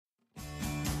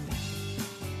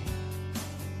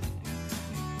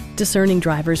discerning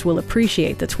drivers will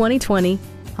appreciate the 2020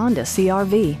 Honda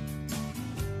CR-V.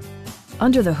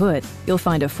 Under the hood, you'll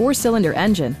find a 4-cylinder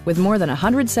engine with more than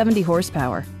 170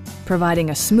 horsepower, providing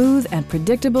a smooth and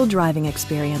predictable driving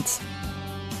experience.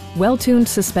 Well-tuned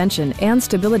suspension and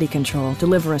stability control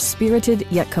deliver a spirited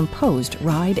yet composed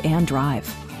ride and drive.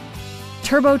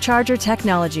 Turbocharger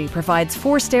technology provides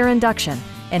forced-air induction,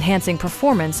 enhancing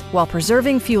performance while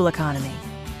preserving fuel economy.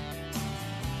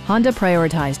 Honda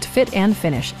prioritized fit and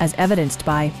finish as evidenced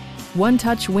by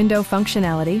one-touch window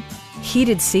functionality,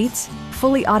 heated seats,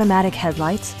 fully automatic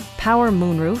headlights, power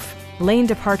moonroof, lane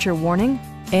departure warning,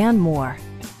 and more.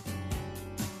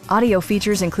 Audio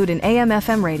features include an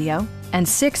AM/FM radio and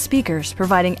 6 speakers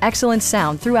providing excellent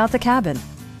sound throughout the cabin.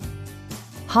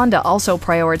 Honda also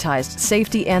prioritized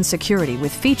safety and security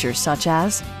with features such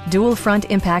as dual front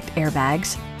impact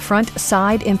airbags, front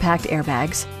side impact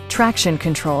airbags, traction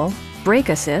control, brake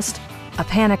assist, a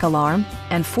panic alarm,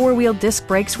 and 4-wheel disc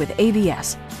brakes with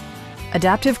ABS.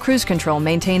 Adaptive Cruise Control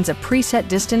maintains a preset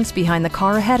distance behind the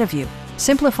car ahead of you,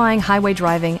 simplifying highway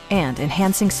driving and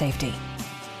enhancing safety.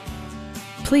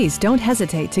 Please don't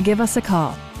hesitate to give us a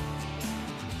call.